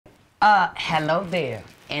Hello there,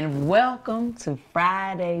 and welcome to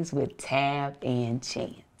Fridays with Tab and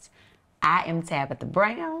Chance. I am Tabitha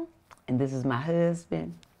Brown, and this is my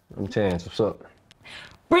husband. I'm Chance, what's up?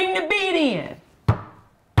 Bring the beat in.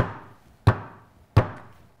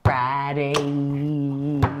 Fridays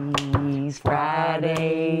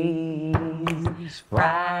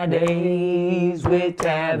with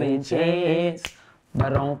Tab and Chance.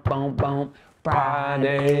 Ba-dum-bum-bum.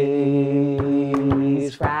 Fridays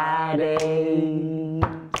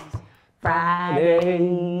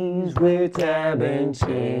with Tab and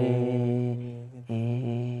Chance.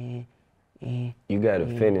 You gotta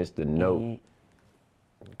finish the note.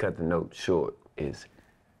 Cut the note short. It's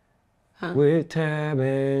with Tab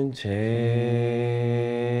and Chance.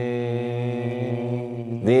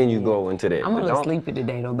 Then you go into that. I'm a little sleepy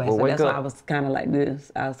today though, babe. Well, So that's up. why I was kind of like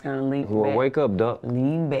this. I was kind of leaning Well, back. wake up, duck.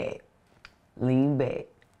 Lean back. Lean back.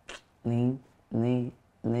 Lean.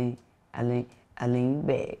 I lean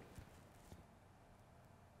back.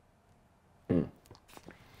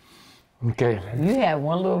 Okay. You had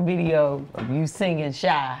one little video of you singing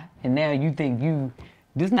Shy, and now you think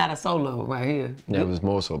this not a solo right here. That was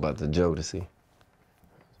more so about the Jodeci.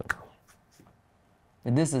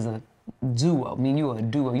 But this is a duo. I mean, you're a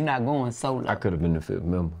duo. You're not going solo. I could have been the fifth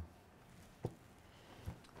member.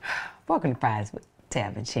 Welcome to Fridays with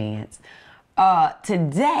Tab and Chance.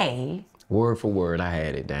 Today. Word for word, I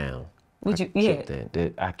had it down. What you? Killed Yeah.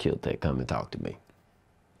 that. I killed that. Come and talk to me.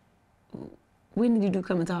 When did you do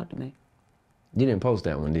Come and Talk to Me? You didn't post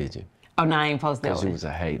that one, did you? Oh, no, I ain't posted that Because you one. was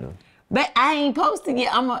a hater. But I ain't posted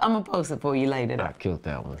yet. I'm gonna post it for you later. Though. I killed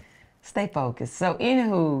that one. Stay focused. So,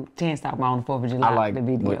 anywho, Chance talked about on the 4th of July. I like, the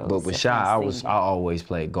videos. but with Shy, I always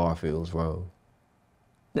played Garfield's role.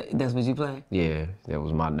 That's what you play? Yeah, that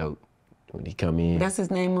was my note when he come in. That's his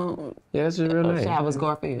name on. Yeah, that's his real name. Shy was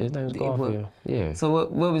Garfield. His name's Garfield. Yeah. So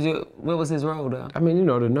what was his role though? I mean, you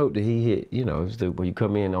know, the note that he hit, you know, it's when you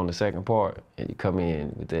come in on the second part and you come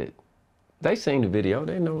in with that. They seen the video.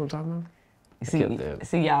 They know what I'm talking about.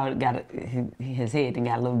 See, y'all got his head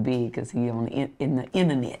got a little big because he on in the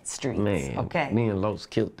internet streets. Man, okay. me and Los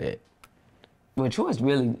killed that. Well, Troy's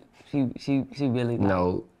really, she really.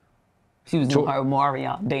 No. She was doing her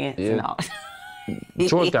Mario dance and all.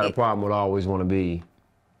 Troy's got a problem with always want to be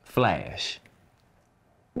Flash.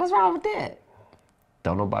 What's wrong with that?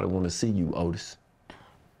 Don't nobody want to see you, Otis.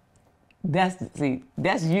 That's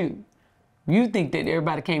you. You think that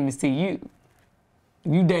everybody came to see you.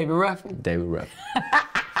 You David Ruffin. David Ruffin.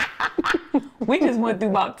 We just went through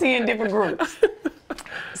about 10 different groups.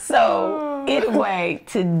 So anyway,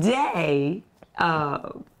 today, I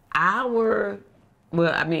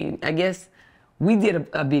guess we did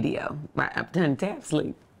a video. Right, I'm turning Tab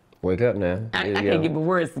sleep. Wake up now. I can't get my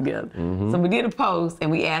words together. So we did a post and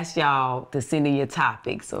we asked y'all to send in your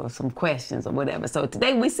topics or some questions or whatever. So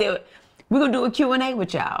today we said we're gonna do a Q&A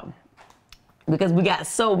with y'all because we got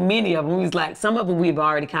so many of them. We was like, some of them we've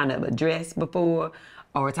already kind of addressed before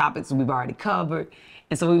or topics we've already covered.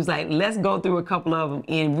 And so we was like, let's go through a couple of them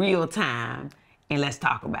in real time and let's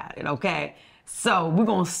talk about it, okay? So we're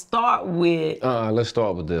gonna start with... Let's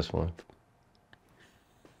start with this one.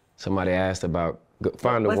 Somebody asked about...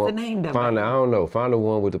 Find What's the one, the name though? I don't know. Find the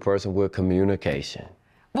one with the person with communication.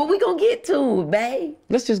 Well, we gonna get to it, babe.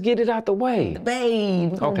 Let's just get it out the way.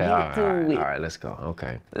 Babe, we gonna get to it. All right, let's go.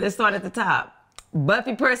 Okay. Let's start at the top.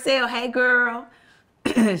 Buffy Purcell, hey girl.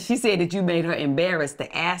 She said that you made her embarrassed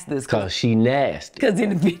to ask this. Cause she nasty. Because in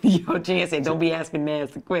the video, Jan said, don't be asking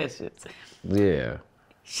nasty questions. Yeah.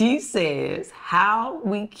 She says, how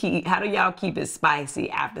do y'all keep it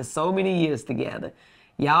spicy after so many years together?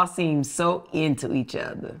 Y'all seem so into each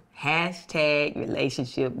other. Hashtag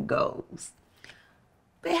relationship goals.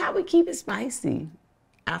 But how we keep it spicy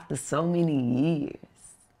after so many years?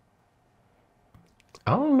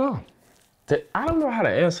 I don't know. I don't know how to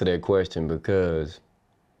answer that question because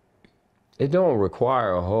it don't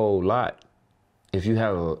require a whole lot if you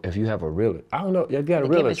have a real, I don't know, you got a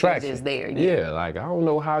real attraction. Is there, yeah, like I don't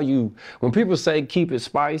know how you, when people say keep it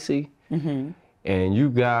spicy and you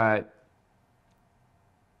got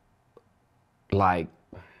like,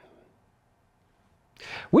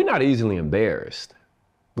 we're not easily embarrassed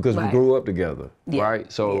because we grew up together,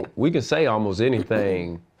 right? So we can say almost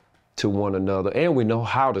anything to one another, and we know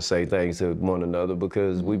how to say things to one another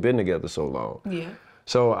because we've been together so long. Yeah.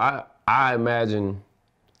 So I imagine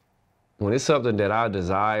when it's something that I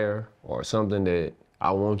desire or something that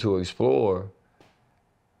I want to explore,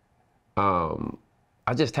 I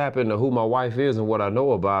just tap into who my wife is and what I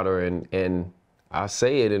know about her, and I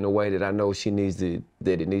say it in a way that I know that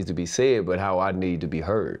it needs to be said, but how I need to be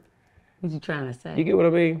heard. What you trying to say? You get what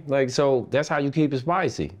I mean? Like, so that's how you keep it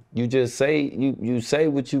spicy. You just say, you say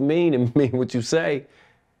what you mean and mean what you say,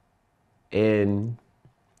 and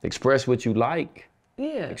express what you like.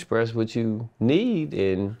 Yeah. Express what you need,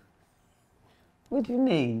 and what you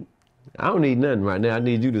need? I don't need nothing right now. I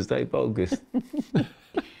need you to stay focused.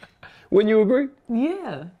 Wouldn't you agree?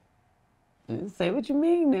 Yeah. Say what you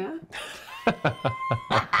mean now.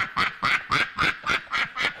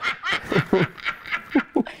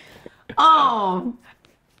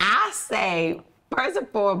 I say, first and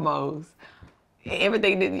foremost,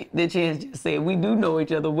 everything that Chance just said, we do know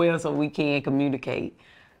each other well, so we can communicate.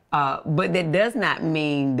 But that does not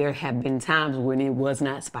mean there have been times when it was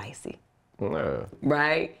not spicy.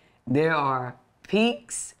 Right? There are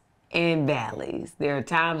peaks and valleys. There are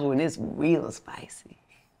times when it's real spicy.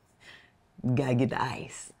 You gotta get the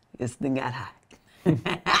ice. This thing got hot. And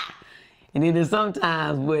then there's some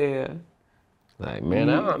times where like, man,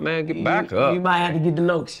 get back up. You might have to get the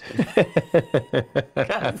lotion.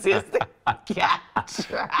 Consistent.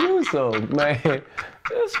 You so, man,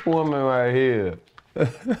 this woman right here.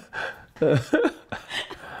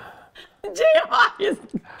 JR just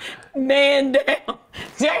man down.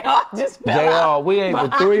 JR just fell JR, we ain't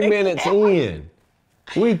but 3 minutes in.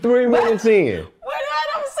 We 3 minutes in. What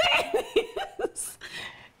I'm saying is,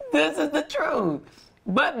 this is the truth.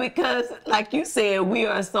 But because, like you said, we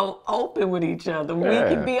are so open with each other, we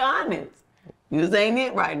can be honest. This ain't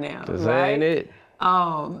it right now. This ain't it.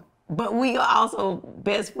 But we are also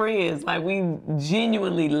best friends. Like, we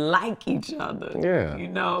genuinely like each other. Yeah. You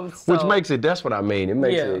know? So, which makes it, that's what I mean. It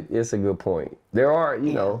makes it, it's a good point. There are,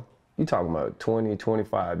 you know, you talking about 20,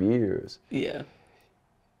 25 years. Yeah.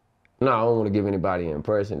 No, I don't want to give anybody an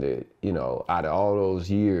impression that, you know, out of all those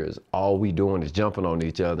years, all we doing is jumping on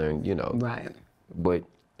each other and, you know. Right. But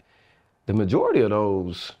the majority of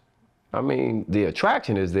those, I mean, the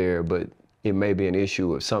attraction is there, but it may be an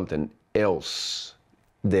issue of something else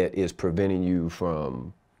that is preventing you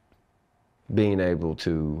from being able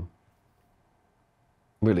to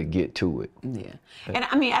really get to it. Yeah. And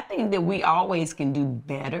I mean, I think that we always can do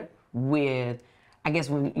better with, I guess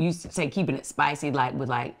when you say keeping it spicy, like with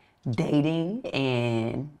like dating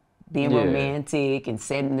and being romantic and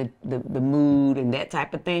setting the mood and that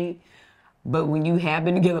type of thing. But when you have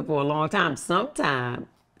been together for a long time, sometimes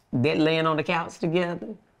that laying on the couch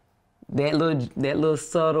together, that little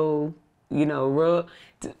subtle, you know, rub.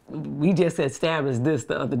 We just established this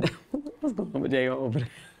the other day. What's going on with Jay over there?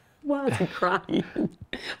 Why is he crying?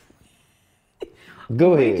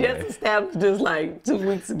 Go ahead. We just established this like 2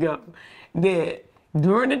 weeks ago that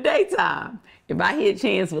during the daytime, if I hit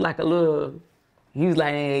Chance with like a little, he was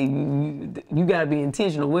like, hey, you gotta be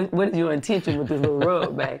intentional. What is your intention with this little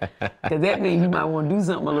rub back? Because that means you might want to do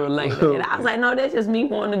something a little later. And I was like, no, that's just me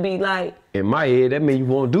wanting to be like. In my head, that means you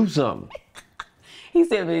want to do something. He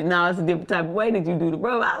said, no, it's a different type of way that you do the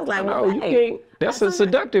rub. I was like, well, no, you can't. That's a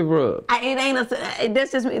seductive rub. It ain't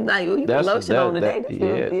that's just me. Like, you put lotion on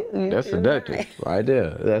today. That's seductive right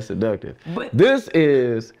there. That's seductive. But this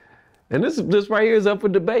is, and this right here is up for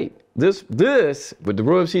debate. This, with the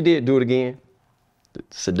rub she did, do it again.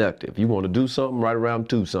 Seductive. You want to do something right around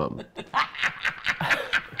 2 something.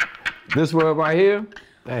 This rub right here,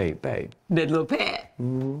 hey, babe. That little pat.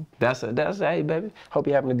 Mm-hmm. That's hey, baby. Hope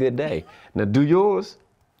you're having a good day. Now do yours.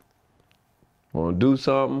 Want to do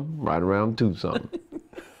something right around 2 something.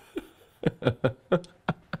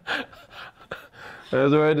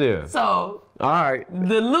 That's right there. So. All right.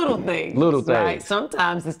 The little things. Little things. Right?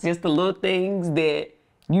 Sometimes it's just the little things that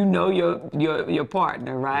you know your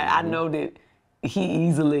partner, right? Mm-hmm. I know that he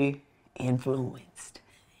easily influenced.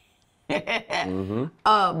 Mm-hmm.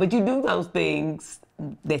 But you do those things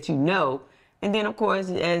that you know, and then of course,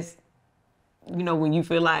 as you know, when you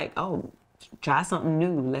feel like, oh, try something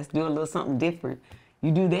new, let's do a little something different, you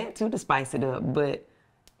do that too to spice it up. But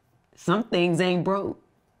some things ain't broke,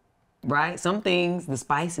 right? Some things, the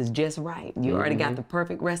spice is just right. You already got the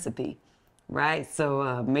perfect recipe, right?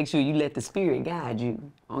 So make sure you let the spirit guide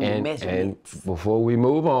you on your measurements. And before we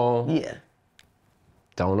move on,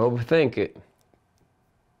 don't overthink it.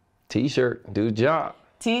 T-shirt, do the job.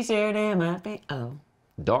 T-shirt and my face. Oh.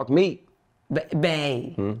 Dark meat.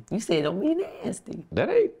 Babe, you said don't be nasty. That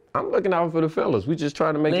ain't. I'm looking out for the fellas. We just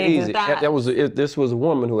trying to make it easy. This was a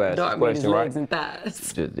woman who asked this question, right? Legs and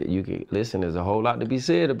thighs. You can listen. There's a whole lot to be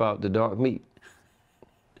said about the dark meat.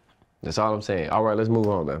 That's all I'm saying. All right, let's move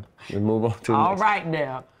on, man. Let's move on to the all next. right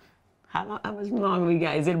now. How much longer we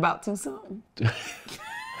got? Is it about 2 something?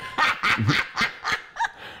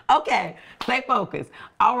 Okay, stay focused.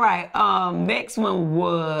 All right. Next one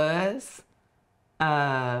was.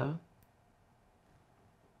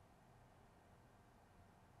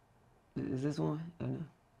 Is this one? Oh, no.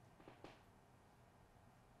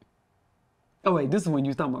 Oh, wait, this is one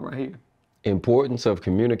you're talking about right here. Importance of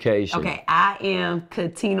communication. Okay, I am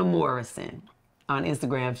Katina Morrison on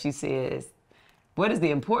Instagram. She says, what is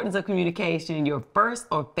the importance of communication, your first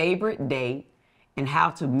or favorite date, and how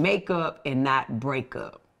to make up and not break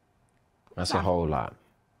up? That's a whole lot.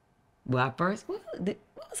 Well, what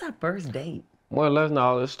was our first date? Well,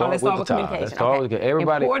 let's start with the top. Let's start with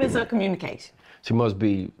everybody. Importance of communication. She must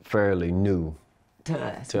be fairly new to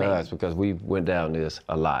us. To us, because we went down this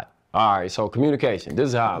a lot. All right, so communication. This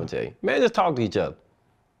is how I'm gonna tell you. Man, just talk to each other.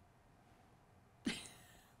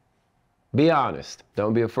 Be honest.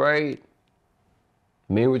 Don't be afraid.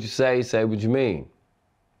 Mean what you say what you mean.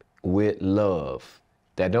 With love.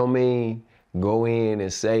 That don't mean go in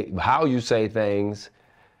and say how you say things,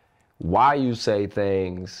 why you say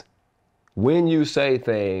things, when you say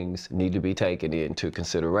things need to be taken into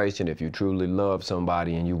consideration if you truly love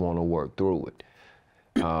somebody and you want to work through it.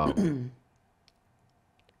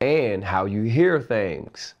 And how you hear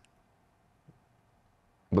things.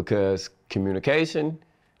 Because communication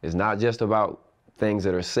is not just about things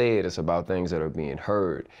that are said, it's about things that are being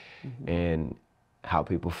heard, and how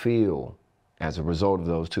people feel as a result of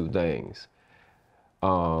those two things.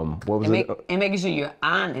 What was it? And making sure you're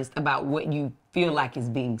honest about what you feel like is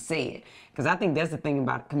being said. Because I think that's the thing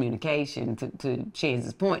about communication, to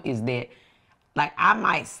Chance's point, is that, like, I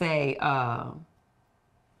might say, oh,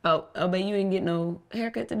 but you didn't get no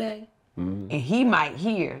haircut today? And he might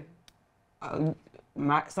hear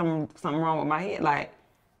something wrong with my head. Like,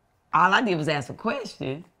 all I did was ask a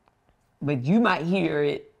question, but you might hear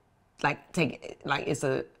it, like, take it, like it's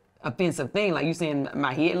a offensive thing. Like, you saying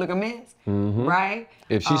my head look a mess, right?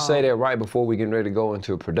 If she say that right before we get ready to go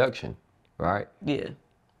into production, right? Yeah.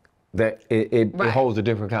 That it holds a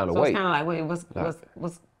different kind of weight. It's kind of like, wait, what's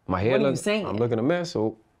my head what are you saying? I'm looking a mess,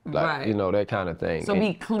 so like, you know, that kind of thing. So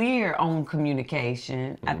be clear on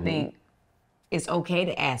communication. I think it's okay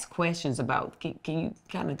to ask questions about, can you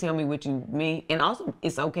kind of tell me what you mean? And also,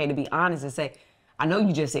 it's okay to be honest and say, I know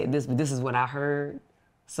you just said this, but this is what I heard.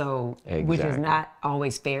 So, which is not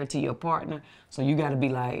always fair to your partner. So you got to be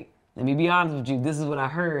like, let me be honest with you. This is what I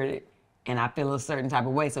heard, and I feel a certain type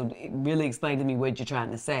of way. So really explain to me what you're trying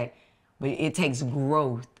to say. But it takes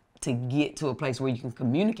growth to get to a place where you can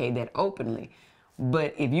communicate that openly.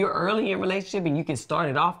 But if you're early in a relationship and you can start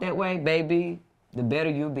it off that way, baby, the better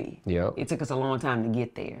you'll be. Yep. It took us a long time to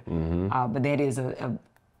get there. But that is a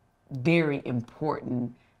very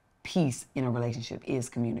important piece in a relationship, is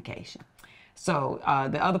communication. So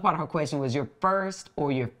the other part of her question was your first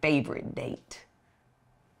or your favorite date.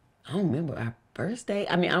 I don't remember our first date.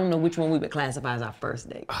 I mean, I don't know which one we would classify as our first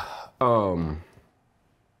date. What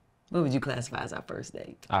would you classify as our first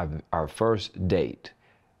date? Our first date.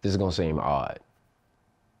 This is gonna seem odd,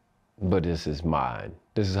 but this is mine.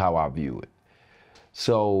 This is how I view it.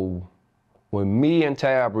 So when me and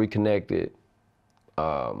Tab reconnected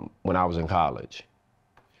when I was in college,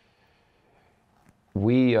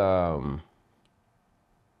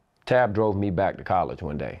 Tab drove me back to college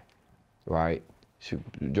one day, right? She was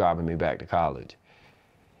driving me back to college.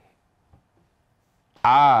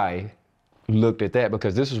 I looked at that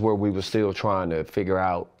because this is where we were still trying to figure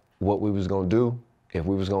out what we was gonna do, if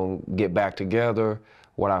we was gonna get back together,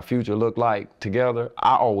 what our future looked like together.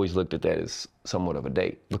 I always looked at that as somewhat of a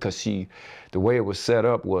date because the way it was set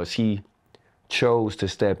up was he chose to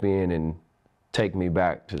step in and take me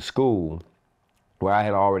back to school where I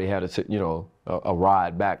had already had a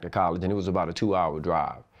ride back to college, and it was about a 2-hour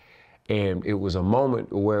drive. And it was a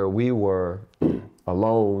moment where we were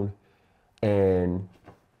alone, and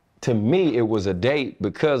to me, it was a date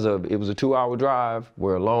because it was a 2-hour drive,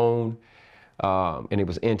 we're alone, and it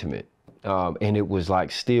was intimate. And it was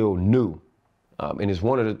like still new. And it's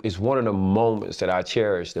one of the moments that I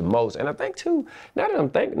cherish the most. And I think too, now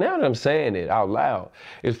that I'm saying it out loud,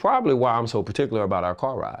 it's probably why I'm so particular about our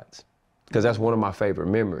car rides. Because that's one of my favorite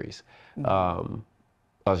memories.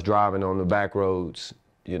 Us driving on the back roads,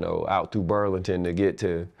 out through Burlington to get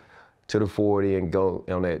to the 40 and go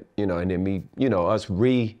on that, and then us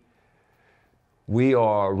we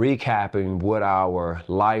are recapping what our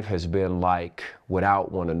life has been like without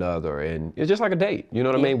one another. And it's just like a date, you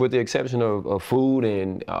know what I mean? With the exception of food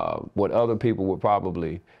and what other people would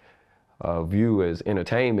probably view as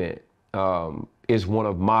entertainment, is one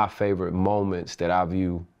of my favorite moments that I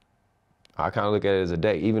view. I kind of look at it as a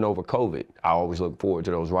date. Even over COVID, I always look forward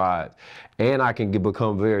to those rides. And I can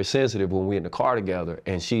become very sensitive when we're in the car together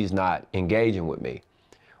and she's not engaging with me.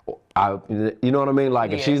 You know what I mean?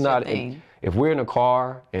 Like if she's not, if we're in a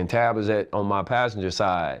car and Tab is on my passenger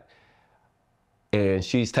side, and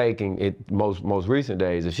she's taking it most recent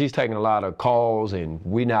days, if she's taking a lot of calls and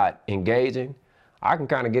we not engaging, I can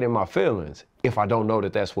kind of get in my feelings if I don't know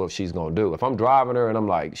that that's what she's gonna do. If I'm driving her and I'm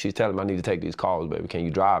like, she's telling me I need to take these calls, baby, can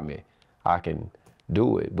you drive me? I can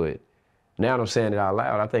do it, but now that I'm saying it out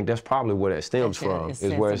loud, I think that's probably where that stems from, is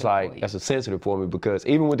where it's like, that's a sensitive for me, because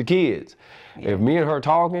even with the kids, if me and her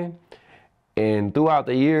talking, and throughout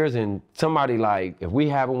the years, and somebody like, if we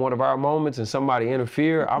having one of our moments and somebody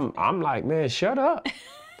interfere, I'm like, man, shut up.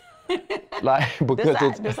 Like,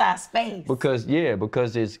 because this our space. Because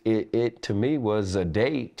it to me was a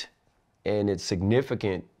date, and it's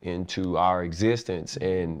significant into our existence,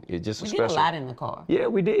 and it just we special. did a lot in the car. Yeah,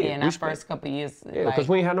 we did. Yeah, in our first couple of years. Yeah, because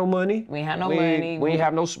we ain't had no money. We ain't had no money. We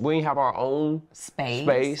ain't have our own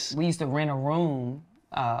space. We used to rent a room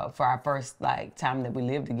for our first time that we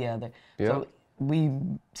lived together. Yeah. So we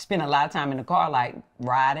spent a lot of time in the car, like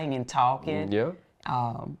riding and talking. Yeah.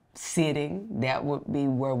 Sitting. That would be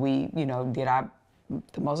where we, did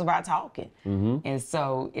most of our talking. Mm-hmm. And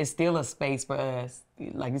so it's still a space for us.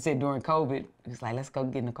 Like you said, during COVID, it's like, let's go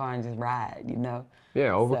get in the car and just ride,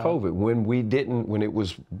 Yeah, over COVID,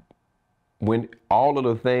 when all of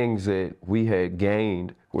the things that we had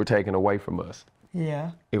gained were taken away from us.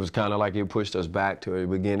 Yeah. It was kind of like it pushed us back to the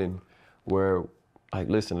beginning where, like,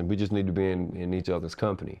 listen, we just need to be in each other's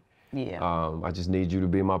company. Yeah. I just need you to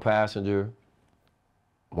be my passenger.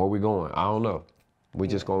 Where we going? I don't know. We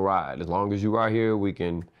just gonna ride. As long as you right here, we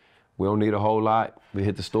don't need a whole lot. We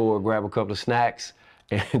hit the store, grab a couple of snacks,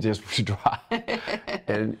 and just drive.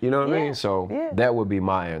 And you know what I mean? So that would be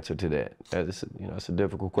my answer to that. It's a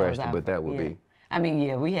difficult question, but that would be. I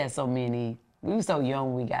mean, we had so many. We were so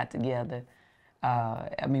young when we got together.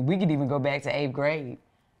 I mean, we could even go back to 8th grade.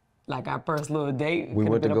 Like our first little date. We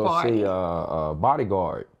went to go see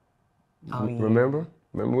Bodyguard. Oh, yeah. Remember?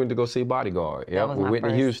 We went to go see Bodyguard. Yeah, with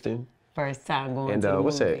Whitney Houston. First time going and to the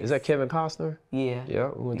what's movies. that? Is that Kevin Costner? Yeah. Yeah,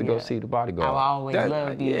 we went to go see The Bodyguard. I always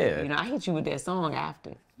loved you. Yeah. I hit you with that song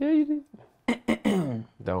after. Yeah, you did.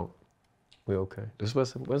 Don't. We okay.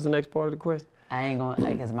 What's the next part of the question? I ain't gonna,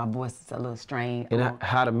 because my voice is a little strained. And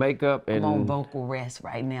how to make up and. I'm on vocal rest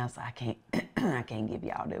right now, so I can't I can't give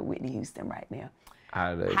y'all the Whitney Houston right now.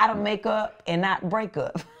 How to make up and not break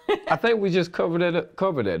up. I think we just covered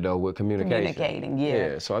that though with communication. Communicating, yeah.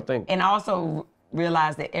 Yeah, so I think. And also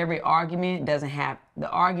realize that every argument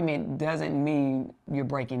doesn't mean you're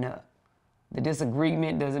breaking up. The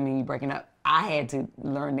disagreement doesn't mean you're breaking up. I had to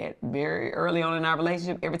learn that very early on in our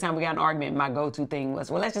relationship. Every time we got an argument, my go-to thing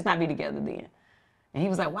was, well, let's just not be together then. And he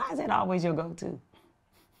was like, why is that always your go-to?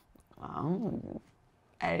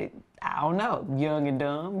 I don't know, young and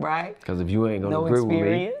dumb, right? Because if you ain't gonna agree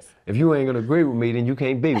with me, then you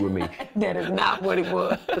can't be with me. That is not what it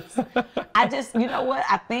was. I just, you know what?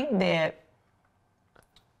 I think that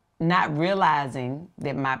not realizing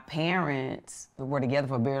that my parents were together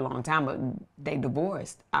for a very long time, but they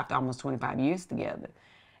divorced after almost 25 years together.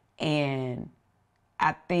 And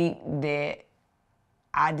I think that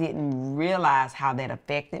I didn't realize how that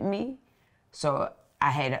affected me. So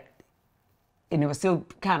and it was still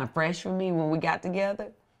kind of fresh for me when we got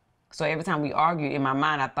together. So every time we argued, in my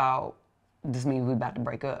mind, I thought, this means we're about to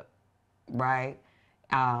break up, right?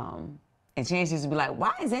 And Chance used to be like,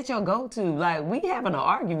 why is that your go-to? Like, we having an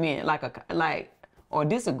argument, or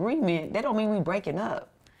disagreement, that don't mean we breaking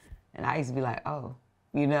up. And I used to be like, oh,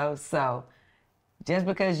 so just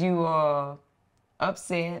because you are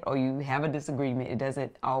upset or you have a disagreement, it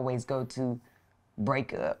doesn't always go to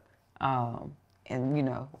break up. And,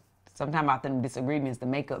 sometimes after the disagreements, the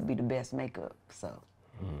makeup be the best makeup, so.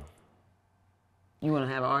 You want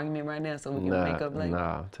to have an argument right now so we can make up later?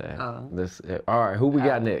 Nah, all right, who we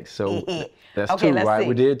got next? So that's okay, 2, right? See.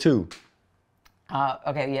 We did 2.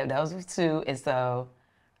 Okay, yeah, those were 2. And so,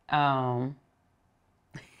 I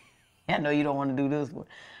know you don't want to do this one.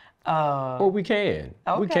 Well, we can.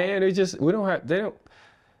 Okay. We can.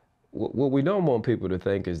 What we don't want people to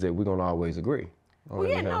think is that we're going to always agree. Well,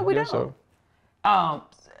 yeah, no, we don't. So.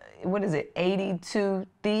 What is it, 82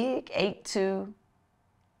 Thig? 82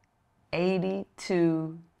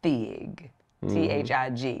 Thig,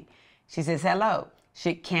 Thig. She says, hello,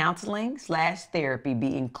 should counseling/therapy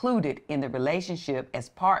be included in the relationship as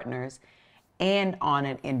partners and on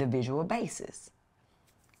an individual basis?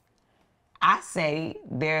 I say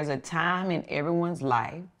there's a time in everyone's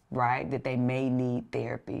life, right, that they may need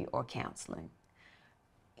therapy or counseling,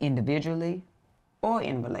 individually or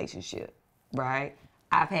in a relationship, right?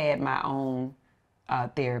 I've had my own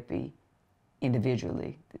therapy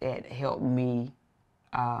individually that helped me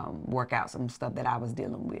work out some stuff that I was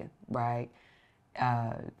dealing with, right?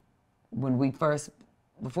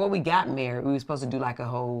 Before we got married, we were supposed to do like a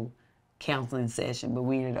whole counseling session, but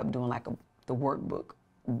we ended up doing like the workbook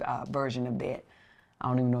version of that. I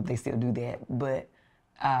don't even know if they still do that, but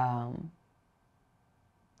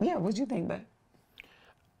yeah, what'd you think, babe?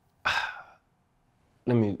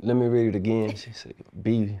 Let me read it again. She said,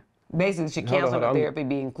 basically, should counseling or therapy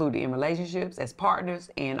be included in relationships as partners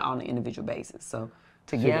and on an individual basis? So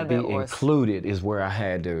together should be or included is where I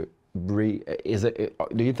had to read.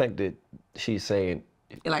 Do you think that she's saying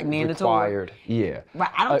like mandatory? Required? Yeah. Right.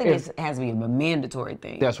 I don't think it has to be a mandatory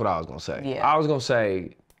thing. That's what I was gonna say. Yeah. I was gonna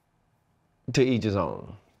say to each his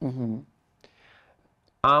own. Mm-hmm.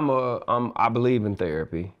 I believe in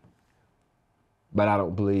therapy, but I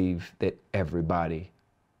don't believe that everybody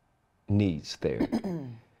needs therapy.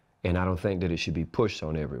 And I don't think that it should be pushed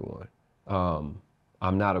on everyone.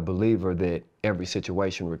 I'm not a believer that every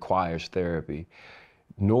situation requires therapy,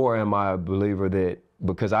 nor am I a believer that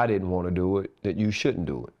because I didn't want to do it, that you shouldn't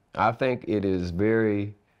do it. I think it is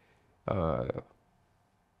very,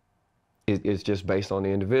 it's just based on the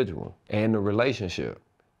individual and the relationship.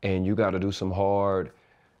 And you got to do some hard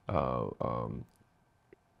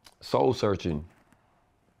soul searching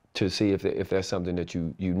to see if that's something that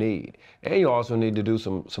you need. And you also need to do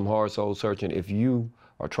some hard soul searching if you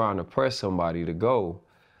are trying to press somebody to go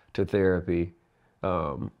to therapy,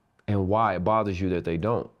 and why it bothers you that they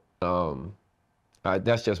don't.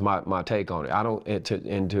 That's just my take on it. I don't,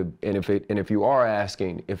 and if you are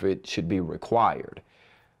asking if it should be required,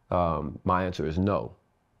 my answer is no.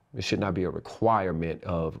 It should not be a requirement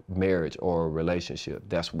of marriage or a relationship.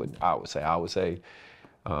 That's what I would say. I would say,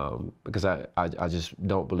 because I just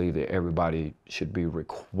don't believe that everybody should be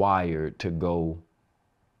required to go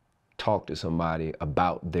talk to somebody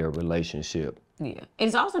about their relationship. Yeah,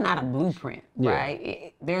 it's also not a blueprint,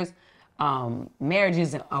 right? There's marriage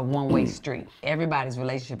isn't a one-way street. Everybody's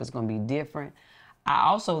relationship is going to be different. I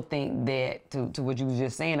also think that to what you were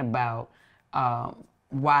just saying about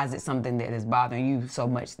why is it something that is bothering you so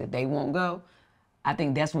much that they won't go? I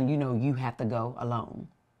think that's when you know you have to go alone,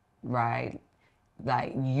 right?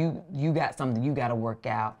 Like you got something you got to work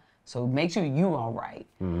out. So make sure you all right.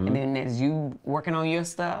 Mm-hmm. And then as you working on your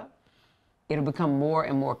stuff, it'll become more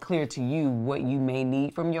and more clear to you what you may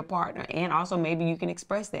need from your partner. And also maybe you can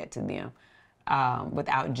express that to them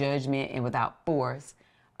without judgment and without force.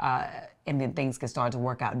 And then things can start to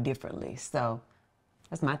work out differently. So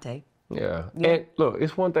that's my take. Yeah. And look,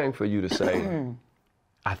 it's one thing for you to say,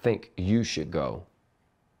 I think you should go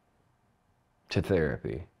to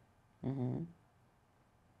therapy. Mm-hmm.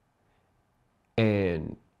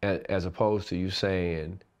 And as opposed to you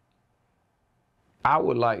saying, I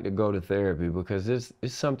would like to go to therapy because it's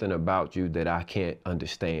something about you that I can't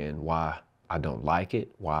understand why I don't like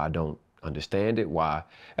it, why I don't understand it, why.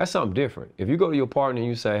 That's something different. If you go to your partner and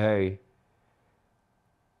you say, hey,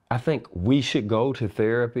 I think we should go to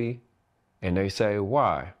therapy, and they say,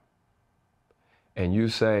 why? And you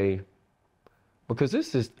say, because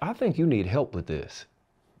I think you need help with this.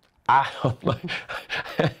 I don't like.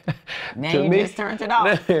 Now you just turned it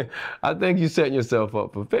off. I think you're setting yourself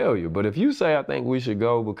up for failure. But if you say, I think we should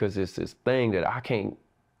go because it's this thing that I can't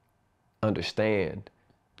understand,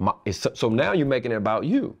 so now you're making it about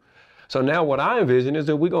you. So now what I envision is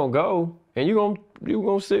that we're going to go and you're going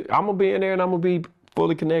to sit, I'm going to be in there and I'm going to be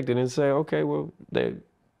fully connected and say, okay, well,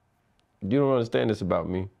 you don't understand this about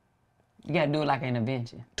me. You got to do it like an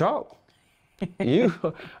intervention. Talk. Now you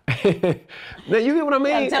get what I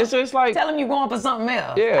mean? It's like tell them you're going for something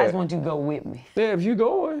else. Yeah. I just want you to go with me. Yeah, if you're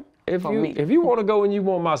going, if you want to go and you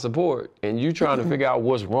want my support and you trying to figure out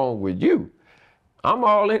what's wrong with you, I'm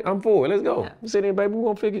all in. I'm for it. Let's go. Yeah. Sit in, baby.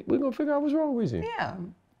 We're gonna figure out what's wrong with you. Yeah.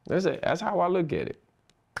 That's it. That's how I look at it.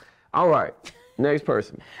 All right. Next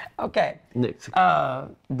person. Okay. Next.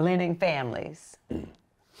 Blending families.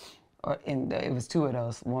 It was two of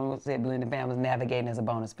those. One said blended families, navigating as a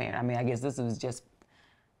bonus parent. I mean, I guess this was just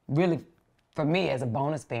really, for me, as a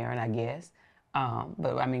bonus parent, I guess.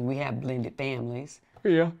 But, I mean, we have blended families.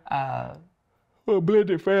 Yeah. Well,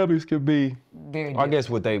 blended families could be very different. I guess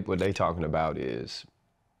what they talking about is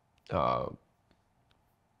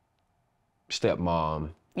stepmom,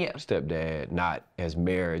 stepdad, not as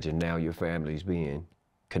marriage, and now your family's being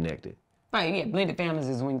connected. Right, yeah, blended families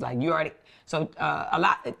is when like you already, so a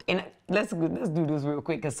lot, and let's do this real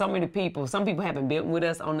quick, because some people haven't been with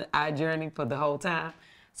us on our journey for the whole time.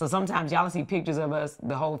 So sometimes y'all see pictures of us,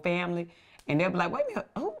 the whole family, and they'll be like, wait a minute,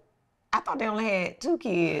 who? I thought they only had 2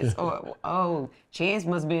 kids. Or, oh, Chance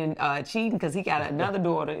must have been cheating because he got another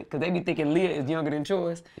daughter, because they be thinking Leah is younger than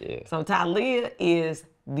Choice. Yeah. So Talia is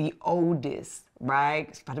the oldest, right?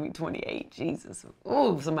 She's about to be 28, Jesus.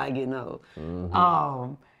 Ooh, somebody getting old.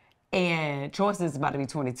 Mm-hmm. And Choice is about to be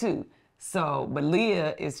 22. So, but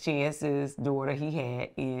Leah is Chance's daughter he had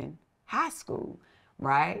in high school,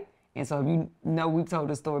 right? And so, you know, we've told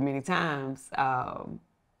the story many times.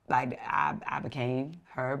 Like I became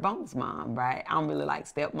her bonus mom, right? I don't really like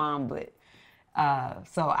stepmom, but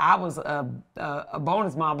so I was a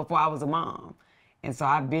bonus mom before I was a mom. And so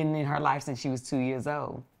I've been in her life since she was 2 years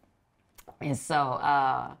old. And so,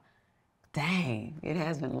 dang, it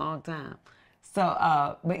has been a long time. So,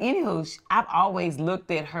 but anywho, I've always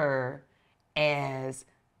looked at her as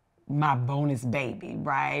my bonus baby,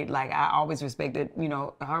 right? Like I always respected, you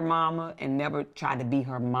know, her mama and never tried to be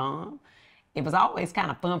her mom. It was always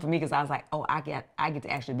kind of fun for me because I was like, oh, I get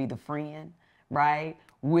to actually be the friend, right?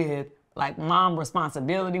 With like mom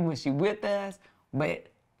responsibility when she with us, but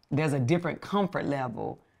there's a different comfort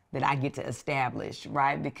level that I get to establish,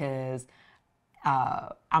 right? Because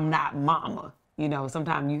I'm not mama. You know,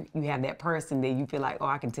 sometimes you have that person that you feel like, oh,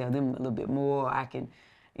 I can tell them a little bit more. I can,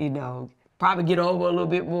 you know, probably get over a little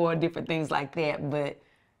bit more, different things like that. But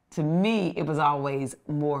to me, it was always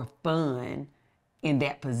more fun in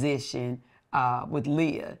that position with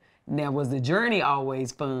Leah. Now, was the journey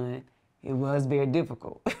always fun? It was very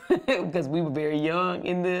difficult because we were very young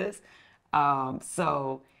in this.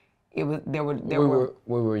 So it was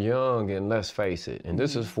we were young, and let's face it, and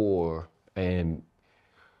this is for any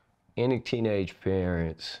teenage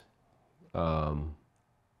parents, for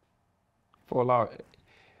a lot.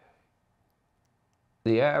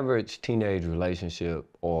 The average teenage relationship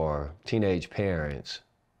or teenage parents,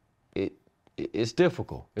 it's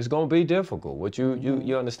difficult. It's gonna be difficult. What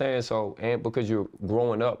you understand? So, and because you're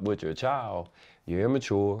growing up with your child, you're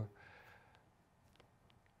immature.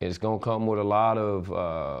 It's gonna come with a lot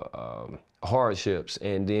of hardships,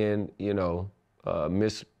 and then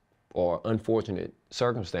or unfortunate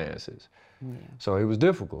circumstances. Yeah. So it was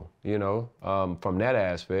difficult, from that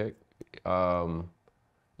aspect.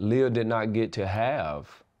 Leah did not get to have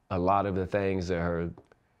a lot of the things that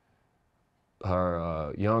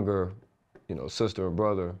her younger, sister and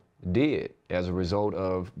brother did as a result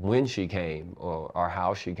of when she came or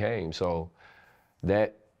how she came. So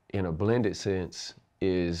that, in a blended sense,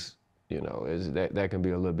 is that can be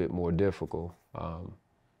a little bit more difficult. And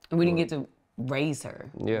we didn't get to raise her,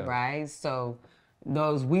 yeah. Right? So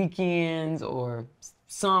those weekends or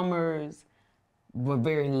summers were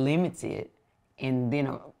very limited. And then,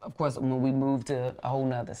 of course, when we moved to a whole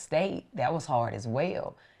nother state, that was hard as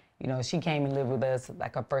well. She came and lived with us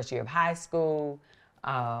like her first year of high school,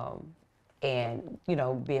 and,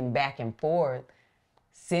 being back and forth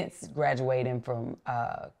since graduating from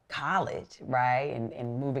college, right,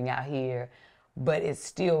 and moving out here. But it's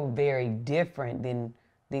still very different than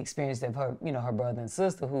the experience of her, her brother and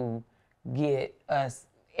sister who get us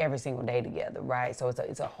every single day together, right? So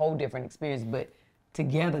it's a whole different experience, but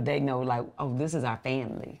together they know like, oh, this is our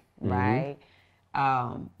family, right?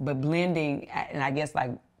 But blending, and I guess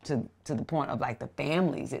like to the point of like the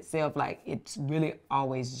families itself, like it's really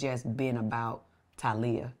always just been about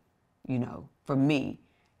Talia, for me,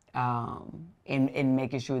 and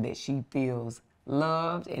making sure that she feels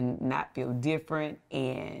loved and not feel different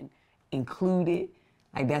and included.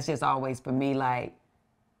 Like that's just always for me, like,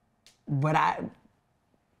 but I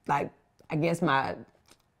guess my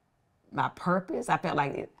purpose, I felt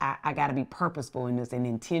like I got to be purposeful in this and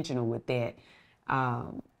intentional with that.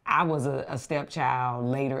 I was a stepchild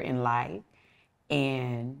later in life,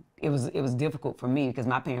 and it was difficult for me because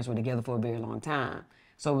my parents were together for a very long time.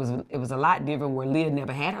 So it was a lot different where Leah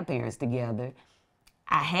never had her parents together.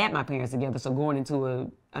 I had my parents together, so going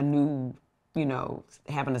into a new,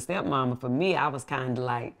 having a stepmama, for me, I was kind of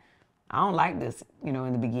like, I don't like this, in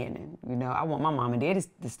the beginning. I want my mom and daddy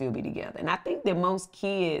to still be together. And I think that most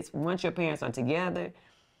kids, once your parents are together,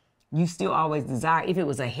 you still always desire, if it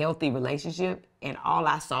was a healthy relationship, and all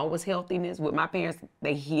I saw was healthiness. With my parents,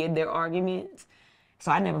 they hid their arguments.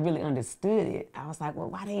 So I never really understood it. I was like, well,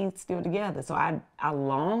 why they ain't still together? So I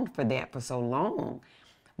longed for that for so long.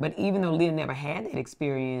 But even though Leah never had that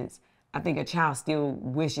experience, I think a child still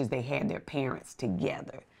wishes they had their parents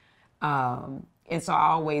together. And so I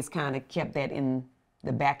always kind of kept that in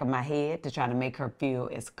the back of my head to try to make her feel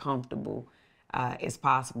as comfortable as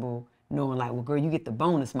possible, knowing like, well, girl, you get the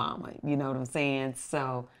bonus mama, you know what I'm saying?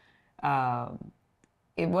 So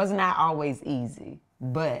it was not always easy,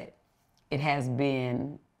 but it has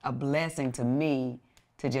been a blessing to me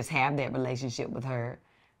to just have that relationship with her.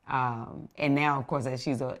 And now, of course, as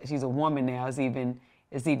she's a woman now, it's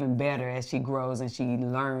even better as she grows and she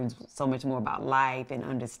learns so much more about life and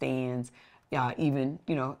understands even,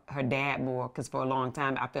 her dad more. Because for a long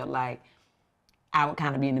time, I felt like I would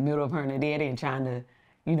kind of be in the middle of her and her daddy and trying to,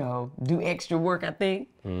 do extra work, I think.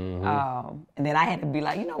 And then I had to be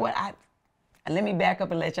like, you know what, let me back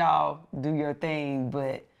up and let y'all do your thing,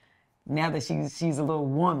 but now that she's a little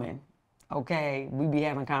woman, okay, we be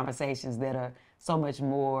having conversations that are so much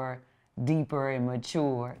more deeper and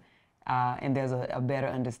mature, and there's a better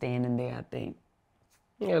understanding there, I think.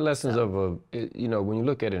 Yeah, lessons of when you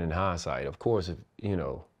look at it in hindsight, of course, if,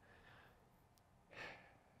 you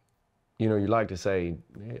like to say,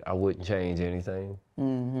 I wouldn't change anything.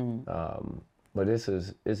 But it's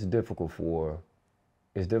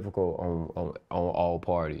difficult on all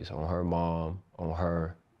parties, on her mom, on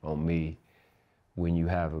her, on me, when you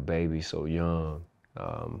have a baby so young,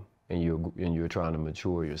 and you're trying to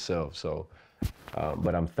mature yourself. So,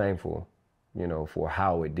 but I'm thankful, for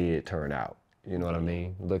how it did turn out. You know what I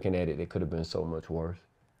mean? Looking at it, it could have been so much worse.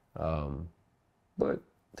 But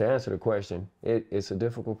to answer the question, it's a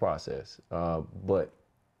difficult process, but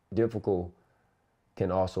difficult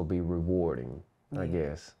can also be rewarding, I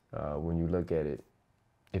guess, when you look at it.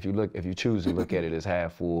 If you choose to look at it as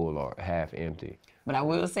half full or half empty. But I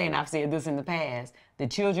will say, and I've said this in the past, the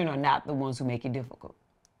children are not the ones who make it difficult.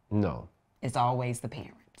 No. It's always the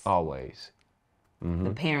parents. Always. Mm-hmm.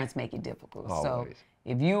 The parents make it difficult. Always. So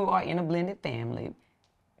if you are in a blended family,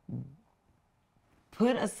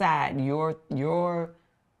 put aside your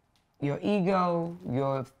ego,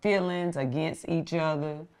 your feelings against each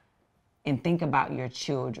other, and think about your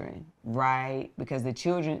children, right? Because the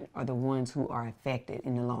children are the ones who are affected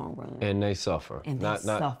in the long run. And they suffer. And they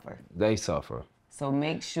suffer. They suffer. So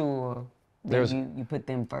make sure that you put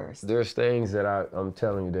them first. There's things that I'm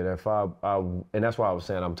telling you that if I and that's why I was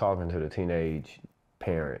saying I'm talking to the teenage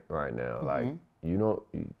parent right now. Mm-hmm.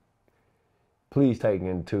 Like, please take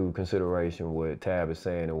into consideration what Tab is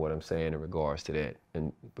saying and what I'm saying in regards to that.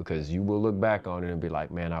 And because you will look back on it and be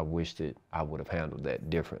like, man, I wish that I would have handled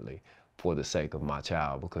that differently for the sake of my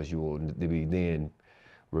child, because you will be then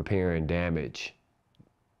repairing damage.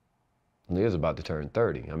 Leah's about to turn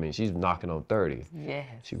 30. I mean, she's knocking on 30. Yes.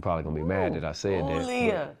 She's probably gonna be mad that I said that.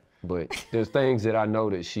 Leah. But there's things that I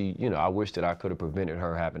know that she, I wish that I could have prevented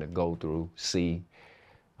her having to go through, see.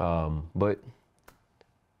 But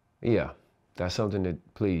yeah, that's something that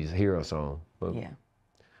please hear us on. But, yeah,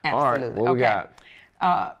 absolutely. All right, what we got?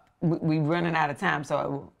 We're running out of time,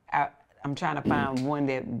 so I'm trying to find one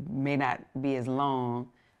that may not be as long.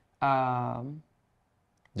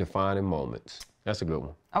 Defining moments. That's a good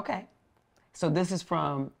one. Okay. So this is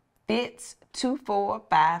from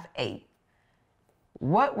Fitz2458.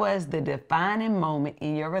 What was the defining moment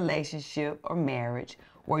in your relationship or marriage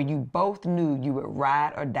where you both knew you would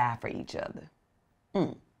ride or die for each other?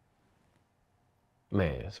 Man,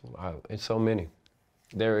 it's so many.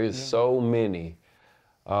 There is so many.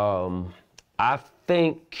 I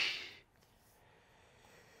think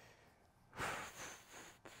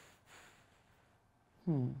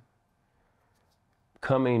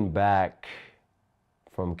coming back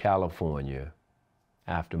from California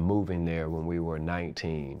after moving there when we were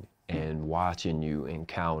 19 and watching you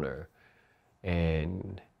encounter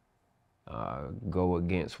and go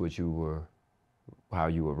against how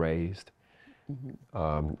you were raised.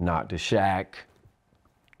 Mm-hmm. Not the shack,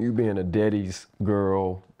 you being a daddy's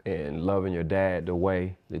girl and loving your dad the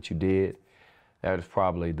way that you did, that is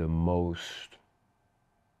probably the most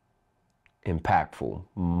impactful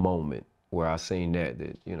moment where I seen that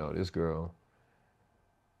this girl,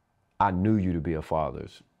 I knew you to be a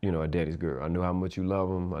father's, a daddy's girl. I knew how much you love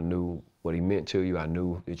him. I knew what he meant to you. I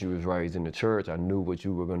knew that you was raised in the church. I knew what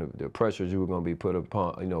the pressures you were gonna be put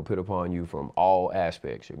upon you from all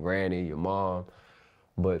aspects, your granny, your mom.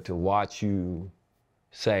 But to watch you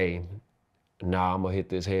say, nah, I'm gonna hit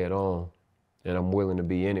this head on and I'm willing to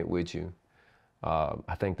be in it with you.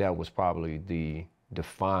 I think that was probably the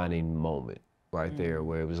defining moment right there,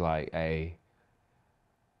 where it was like, hey,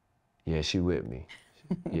 yeah, she with me.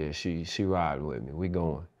 Yeah, she riding with me. We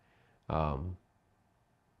going.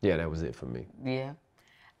 Yeah, that was it for me. Yeah.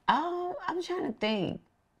 I'm trying to think.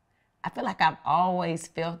 I feel like I've always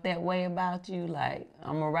felt that way about you. Like,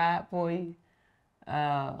 I'm going to ride for you.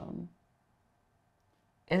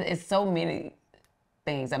 It's so many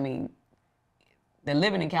things. I mean, the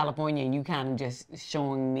living in California and you kind of just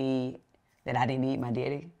showing me that I didn't need my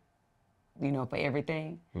daddy, for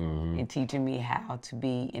everything. Mm-hmm. And teaching me how to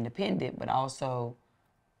be independent, but also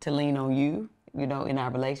to lean on you, in our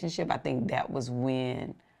relationship. I think that was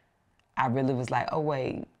when I really was like, oh,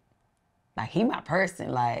 wait, like, he my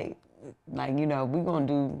person. Like, we're going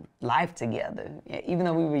to do life together. Even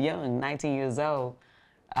though we were young, 19 years old.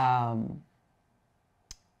 And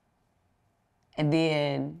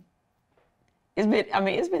then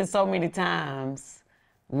it's been so many times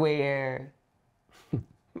where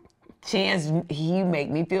Chance, he make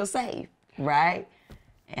me feel safe, right?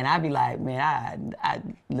 And I be like, man, I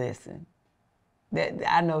listen. That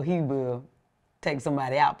I know he will take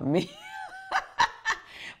somebody out for me,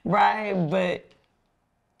 right? But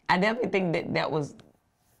I definitely think that was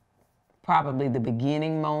probably the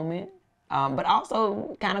beginning moment. But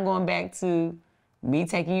also kind of going back to me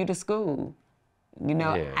taking you to school. You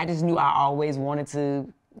know, Yeah. I just knew I always wanted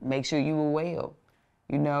to make sure you were well.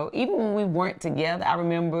 You know, even when we weren't together, I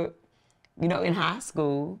remember, you know, in high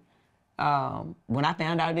school, when I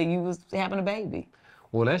found out that you was having a baby.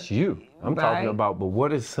 Well, that's you. I'm talking about, but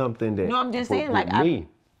what is something that, No, I'm just saying, with like, me?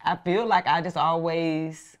 I feel like I just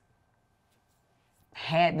always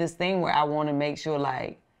had this thing where I want to make sure,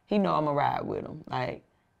 like, he know I'm going to ride with him. Like,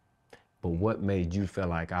 but what made you feel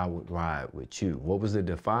like I would ride with you? What was the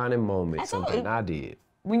defining moment, something I did?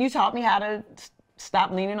 When you taught me how to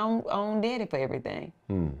stop leaning on daddy for everything,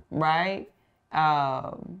 right?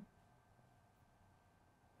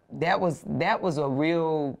 That was a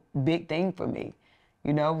real big thing for me.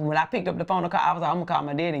 You know, when I picked up the phone to call, I was like, I'm gonna call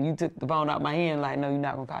my daddy, and you took the phone out of my hand like, no, you're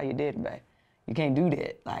not gonna call your daddy back. You can't do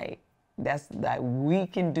that. Like, that's like, we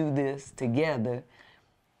can do this together.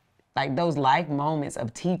 Like, those life moments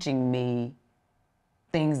of teaching me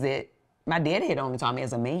things that my daddy had only taught me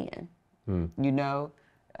as a man, you know?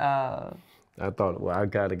 I thought, well, I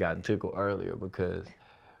kind of got tickled earlier because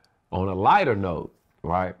on a lighter note,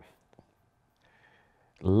 right?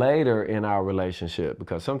 Later in our relationship,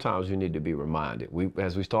 because sometimes you need to be reminded.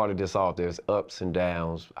 As we started this off, there's ups and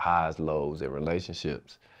downs, highs, lows in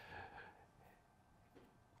relationships.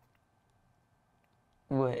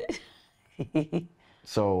 What?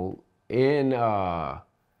 So it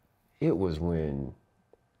was when,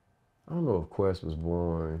 I don't know if Quest was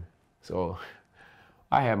born. So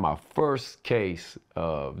I had my first case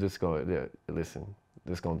of y'all,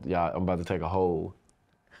 I'm about to take a whole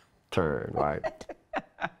turn, right?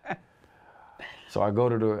 So I go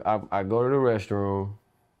to the restroom,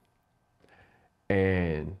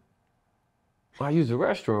 and when I use the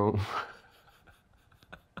restroom,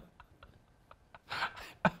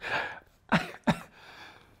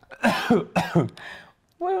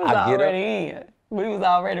 We was already in. We was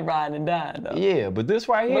already riding and dying, though. Yeah, but this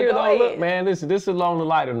right here, though, look, man, listen, this is along the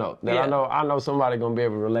lighter note that I know somebody gonna be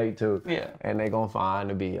able to relate to. Yeah. And they gonna find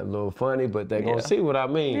to be a little funny, but they gonna see what I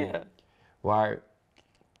mean. Yeah. Right?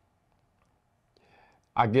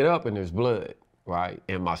 I get up and there's blood, right,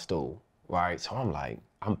 in my stool, right? So I'm like,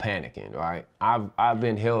 I'm panicking, right? I've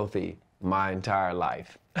been healthy my entire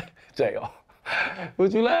life. JR,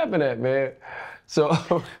 what you laughing at, man? So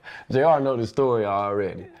JR know the story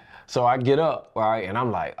already. So I get up, right, and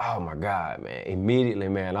I'm like, oh my God, man. Immediately,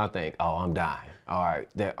 man, I think, oh, I'm dying. All right,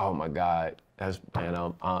 oh my God,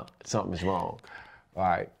 something's wrong. All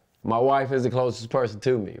right, my wife is the closest person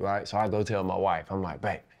to me, right? So I go tell my wife, I'm like,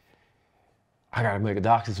 babe, I gotta make a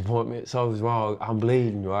doctor's appointment. Something's wrong, I'm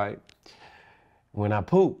bleeding, right? When I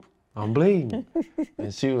poop, I'm bleeding.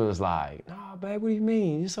 And she was like, no, babe, what do you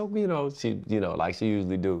mean? You're so, like she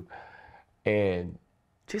usually do. And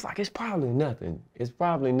she's like, it's probably nothing. It's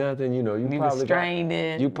probably nothing, you probably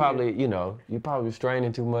straining. You probably, you probably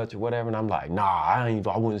straining too much or whatever. And I'm like, nah, I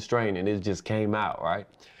wasn't straining. It just came out, right?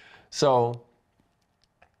 So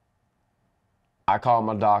I called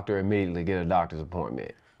my doctor immediately, get a doctor's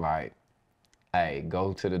appointment, right? Hey,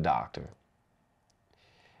 go to the doctor.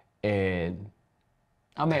 And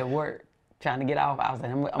I'm at work trying to get off. I was like,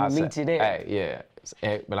 I'm gonna meet you there. Hey, yeah.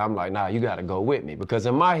 But I'm like, nah, you gotta go with me. Because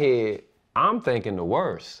in my head, I'm thinking the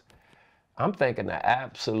worst. I'm thinking the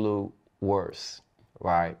absolute worst,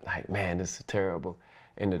 right? Like, man, this is terrible.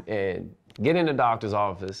 And get in the doctor's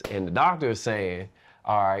office, and the doctor is saying,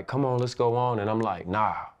 all right, come on, let's go on. And I'm like,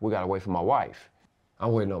 nah, we gotta wait for my wife.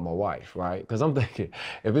 I'm waiting on my wife, right? Because I'm thinking,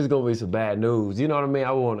 if it's gonna be some bad news, you know what I mean?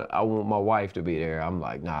 I want my wife to be there. I'm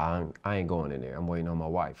like, nah, I ain't going in there. I'm waiting on my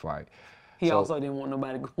wife, right? He also didn't want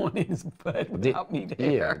nobody going in his butt without me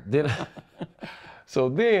there. Yeah. So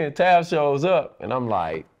then Tab shows up, and I'm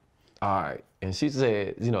like, all right. And she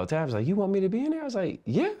said, Tab's like, you want me to be in there? I was like,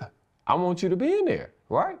 yeah, I want you to be in there,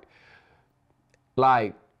 right?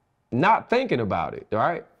 Like, not thinking about it,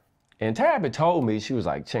 right? And Tab had told me, she was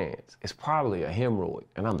like, Chance, it's probably a hemorrhoid.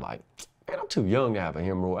 And I'm like, man, I'm too young to have a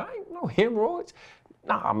hemorrhoid. I ain't no hemorrhoids.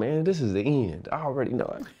 Nah, man, this is the end. I already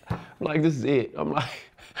know it. I'm like, this is it. I'm like,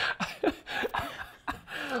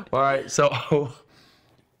 all right, so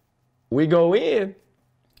we go in,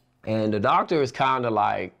 and the doctor is kind of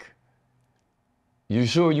like, you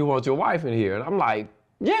sure you want your wife in here? And I'm like,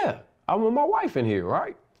 yeah, I want my wife in here,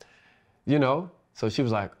 right? So she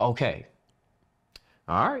was like, okay,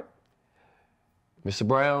 all right. Mr.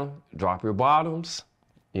 Brown, drop your bottoms,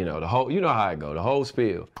 the whole, you know how it go, the whole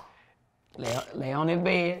spiel. Lay on that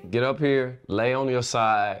bed. Get up here, lay on your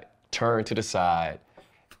side, turn to the side,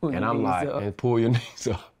 and I'm like, and pull your knees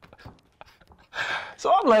up.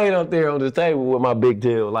 So I'm laying up there on the table with my big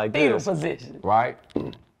tail like this. Fetal position. Right?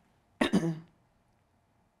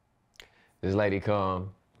 This lady come,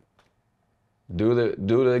 do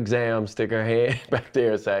the exam, stick her hand back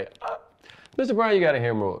there and say, Mr. Brown, you got a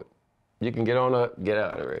hemorrhoid. You can get on up, get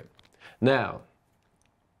out of it. Now,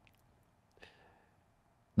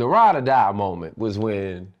 the ride or die moment was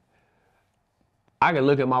when I could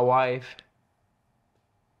look at my wife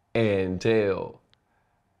and tell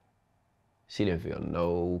she didn't feel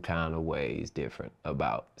no kind of ways different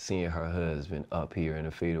about seeing her husband up here in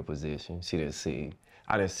a fetal position.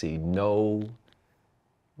 I didn't see no,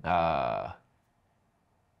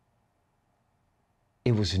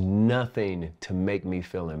 it was nothing to make me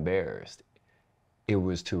feel embarrassed. It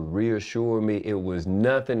was to reassure me. It was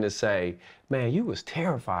nothing to say, man, you was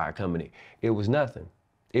terrified coming in. It was nothing.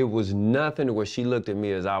 It was nothing where she looked at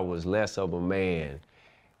me as I was less of a man.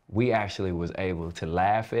 We actually was able to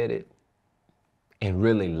laugh at it and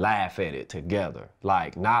really laugh at it together.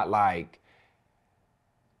 Like, not like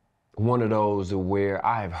one of those where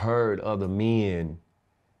I have heard other men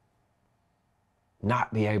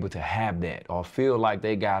not be able to have that or feel like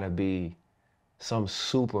they gotta be some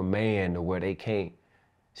Superman to where they can't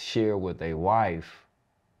share with their wife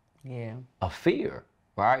a fear,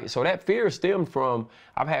 right? So that fear stemmed from,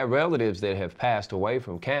 I've had relatives that have passed away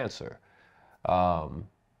from cancer. And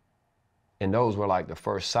those were like the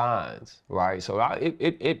first signs, right? So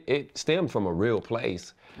it stemmed from a real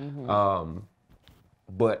place. Mm-hmm.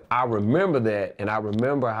 But I remember that, and I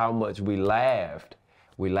remember how much we laughed.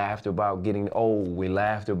 We laughed about getting old. We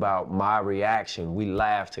laughed about my reaction. We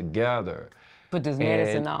laughed together. Put this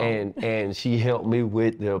medicine on. And she helped me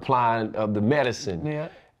with the applying of the medicine. Yeah.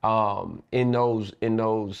 In those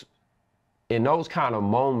kind of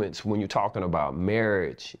moments when you're talking about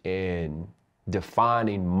marriage and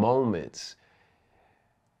defining moments,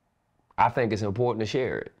 I think it's important to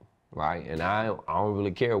share it, right? And I don't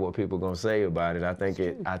really care what people are gonna say about it. I think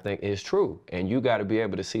it's true, and you got to be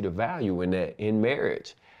able to see the value in that in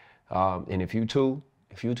marriage. And if you too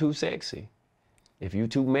sexy, if you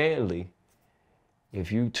too manly, if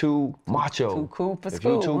you too macho, too cool for if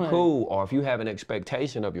school, you too cool, or if you have an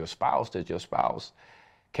expectation of your spouse that your spouse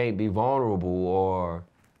can't be vulnerable or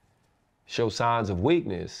show signs of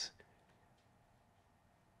weakness,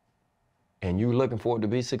 and you're looking for it to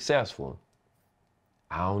be successful,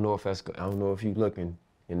 I don't know if you're looking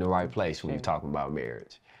in the right place when you're talking about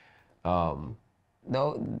marriage.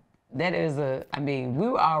 Though that is we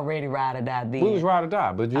were already ride or die then. We was ride or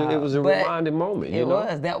die, but it was a reminding moment. It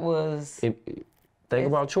was. Think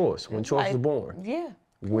about choice. When choice was born. Yeah.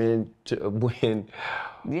 When.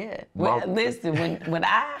 Yeah. Listen, when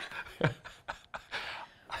I.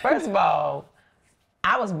 First of all,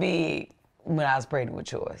 I was big when I was pregnant with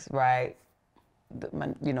Choice, right?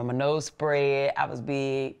 My nose spread. I was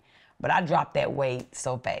big, but I dropped that weight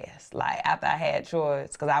so fast. Like after I had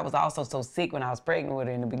Choice, because I was also so sick when I was pregnant with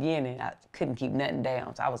her in the beginning, I couldn't keep nothing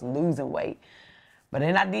down, so I was losing weight. But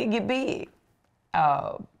then I did get big.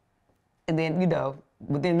 And then,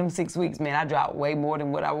 within them 6 weeks, man, I dropped way more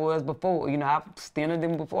than what I was before. I was thinner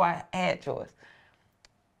than before I had Choice.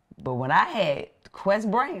 But when I had Quest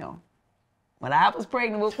Brown, when I was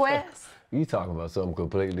pregnant with Quest. You talking about something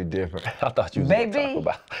completely different. I thought you was going to talk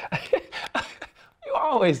about. You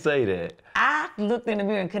always say that. I looked in the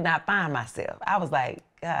mirror and could not find myself. I was like,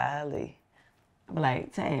 golly. I'm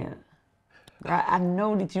like, Tam, I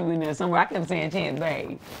know that you in there somewhere. I kept saying, Chance,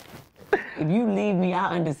 babe, if you leave me, I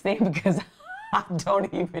understand because I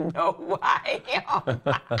don't even know who I am.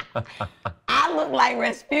 I look like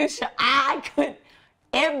Rasputia.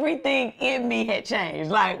 Everything in me had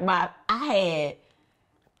changed. Like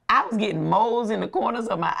I was getting moles in the corners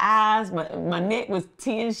of my eyes. My neck was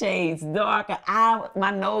 10 shades darker.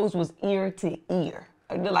 My nose was ear to ear.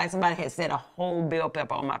 It looked like somebody had set a whole bell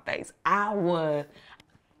pepper on my face.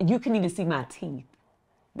 You can even see my teeth.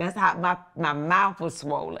 That's how my mouth was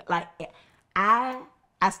swollen. Like I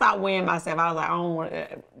stopped weighing myself. I was like, I don't want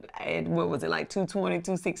to, what was it, like 220,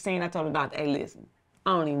 216? I told the doctor, hey, listen,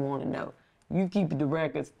 I don't even want to know. You keep the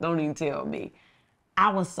records, don't even tell me.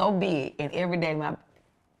 I was so big, and every day my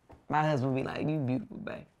husband would be like, you beautiful,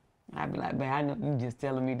 babe. I'd be like, babe, I know you just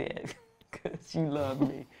telling me that because you love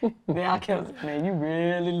me. Then I kept saying, man, you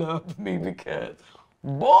really love me because,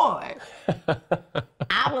 boy,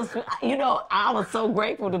 I was so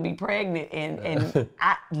grateful to be pregnant, and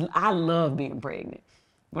I love being pregnant.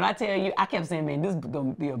 When I tell you, I kept saying, man, this is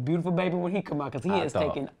going to be a beautiful baby when he come out because he has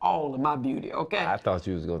taken all of my beauty, okay? I thought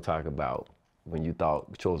you was going to talk about when you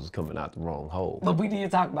thought chores was coming out the wrong hole. But we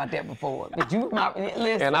did talk about that before. But you,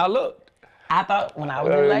 listen. And I looked. I thought when I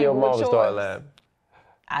was in labor your with mama chores. started laughing.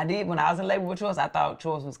 I did. When I was in labor with chores, I thought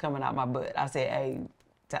chores was coming out my butt. I said,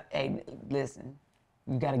 hey, listen,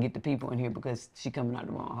 you got to get the people in here because she coming out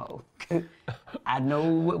the wrong hole. I know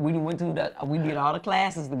we did all the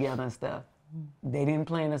classes together and stuff. They didn't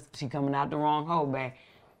plan us. She coming out the wrong hole, babe.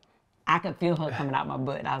 I could feel her coming out my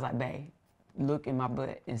butt. And I was like, babe, look in my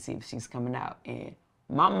butt and see if she's coming out. And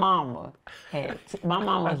my mama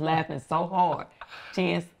was laughing so hard.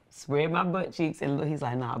 Chance spread my butt cheeks and look, he's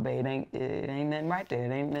like, nah, babe, it ain't nothing right there.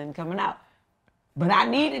 It ain't nothing coming out. But I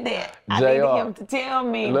needed that. I needed him to tell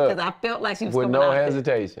me because I felt like she was coming out. With no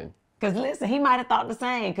hesitation. Because listen, he might have thought the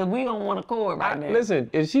same because we don't want to accord right now. Listen,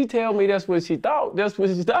 if she tell me that's what she thought, that's what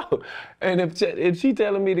she thought. And if she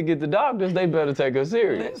telling me to get the doctors, they better take her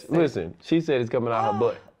serious. Listen, she said it's coming out her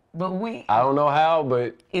butt. But I don't know how,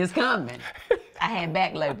 but it's coming. I had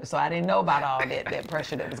back labor, so I didn't know about all that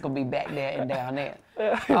pressure that was going to be back there and down there.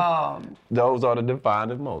 Those are the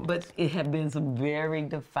defining moments. But it have been some very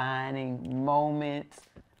defining moments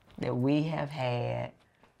that we have had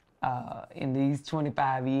in these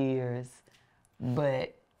 25 years.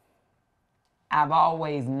 But I've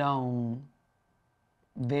always known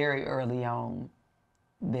very early on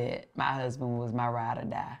that my husband was my ride or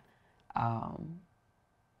die.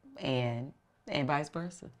 And vice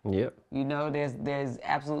versa. Yep. You know, there's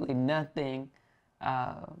absolutely nothing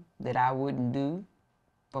that I wouldn't do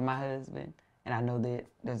for my husband, and I know that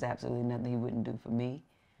there's absolutely nothing he wouldn't do for me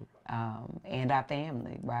and our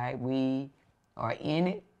family. Right? We are in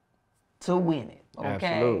it to win it. Okay.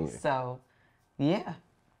 Absolutely. So, yeah,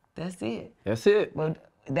 that's it. That's it. Well,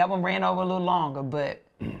 that one ran over a little longer, but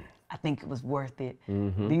I think it was worth it.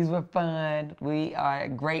 Mm-hmm. These were fun. We are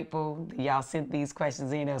grateful that y'all sent these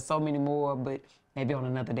questions in. There's so many more, but maybe on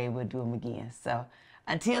another day we'll do them again. So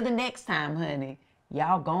until the next time, honey,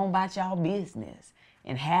 y'all go on about y'all business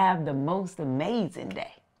and have the most amazing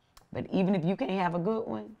day. But even if you can't have a good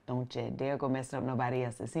one, don't you dare go messing up nobody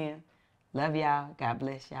else's here. Love y'all. God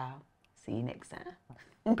bless y'all. See you next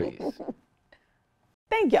time. Peace.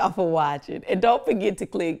 Thank y'all for watching. And don't forget to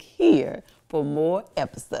click here for more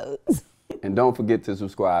episodes. And don't forget to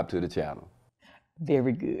subscribe to the channel.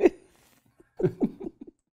 Very good.